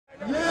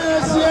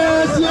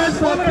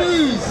for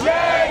peace.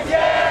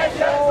 Yes,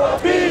 for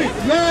peace.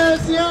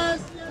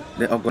 Yes.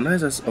 The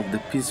organizers of the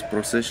peace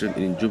procession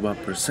in Juba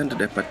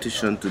presented a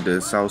petition to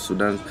the South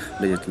Sudan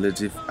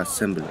Legislative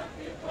Assembly,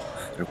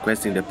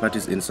 requesting the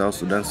parties in South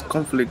Sudan's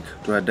conflict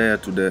to adhere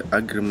to the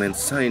agreement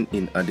signed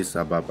in Addis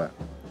Ababa.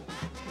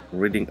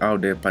 Reading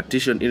out the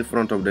petition in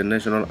front of the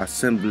National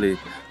Assembly,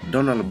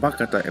 Donald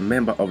Bakata, a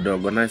member of the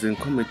organizing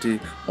committee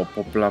of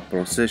Popular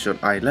Procession,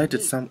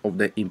 highlighted some of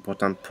the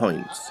important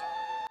points.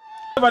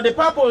 The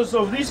purpose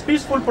of this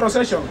peaceful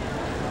procession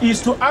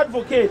is to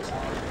advocate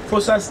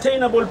for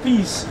sustainable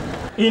peace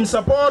in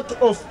support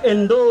of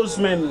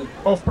endorsement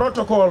of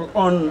protocol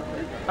on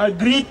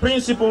agreed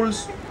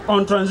principles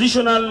on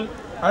transitional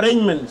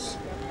arrangements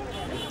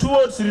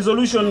towards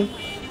resolution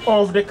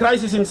of the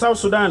crisis in South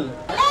Sudan.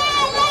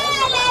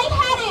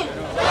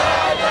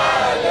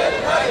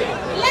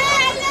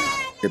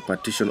 The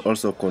petition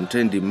also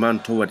contained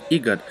demand toward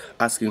IGAD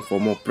asking for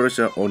more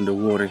pressure on the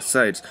warring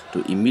sides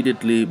to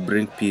immediately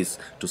bring peace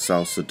to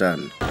South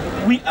Sudan.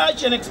 We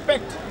urge and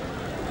expect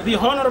the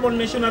Honorable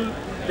National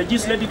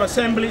Legislative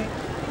Assembly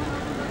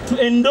to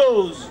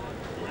endorse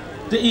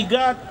the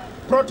IGAD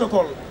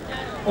protocol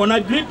on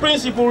agreed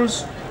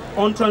principles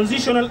on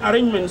transitional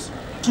arrangements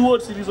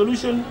towards the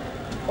resolution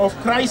of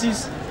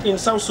crisis in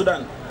South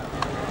Sudan.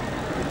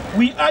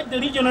 We urge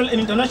the regional and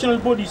international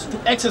bodies to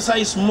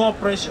exercise more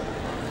pressure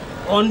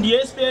on the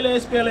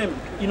SPLA-SPLM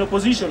in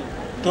opposition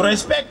to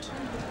respect,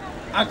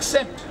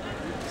 accept,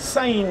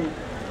 sign,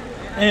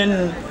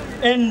 and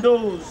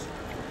endorse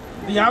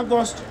the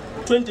August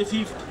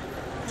 25th,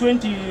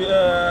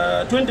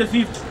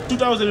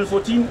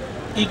 2014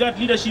 IGAD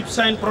leadership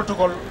signed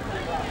protocol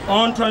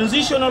on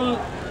transitional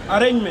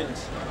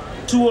arrangements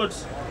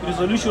towards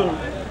resolution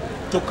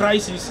to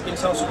crisis in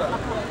South Sudan.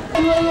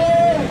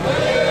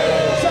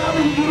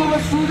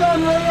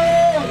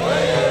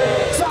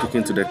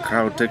 Speaking to the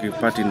crowd taking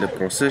part in the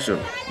procession,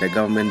 the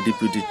government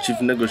deputy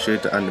chief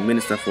negotiator and the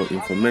minister for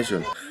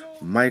information,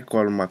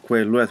 Michael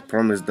McQuay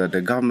promised that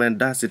the government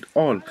does it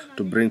all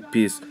to bring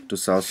peace to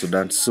South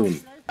Sudan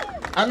soon.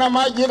 Ana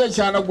majira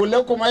chana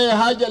gulekum ay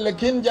haja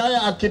lakin jaya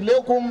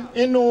akilekum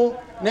inu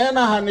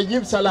nena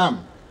hanijib salam.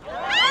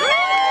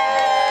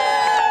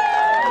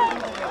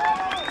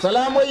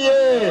 Salam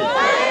ye.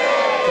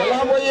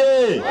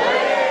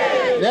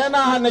 Nena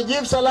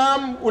hanijib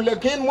salam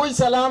ulakin muy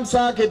salam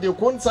sakit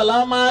yukun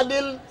salam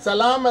adil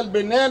salam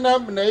albenena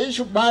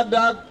bnaish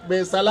badak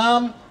be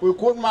salam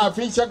ويكون ما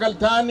في شكل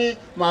تاني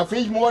ما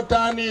في موت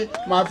تاني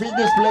ما في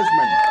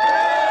displacement.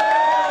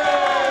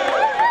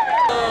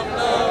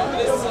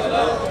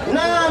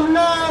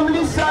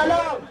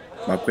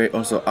 McQuay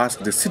also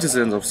asked the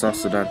citizens of South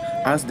Sudan,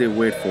 as they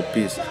wait for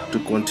peace, to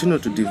continue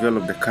to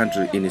develop the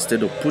country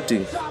instead of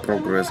putting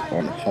progress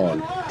on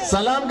hold.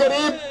 Salam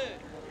garib,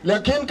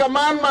 lakin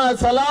kaman ma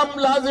salam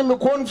lazim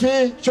yakun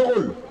fi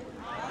shugul.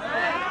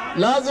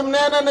 Lazim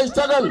nena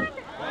nishtagal.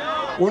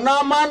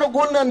 Una ma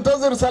naqul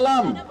nantazir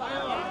salam.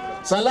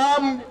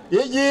 Salam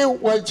yiji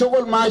wal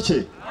shugul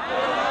mashi.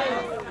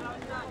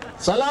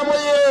 Salam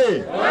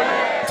ye.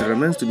 It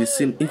remains to be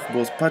seen if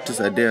both parties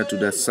adhere to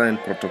the signed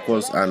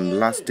protocols and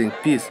lasting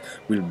peace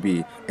will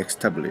be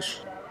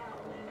established.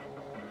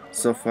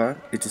 So far,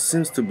 it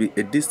seems to be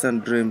a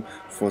distant dream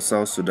for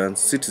South Sudan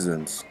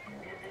citizens.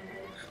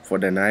 For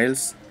the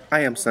Niles,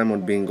 I am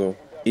Simon Bingo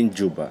in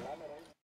Juba.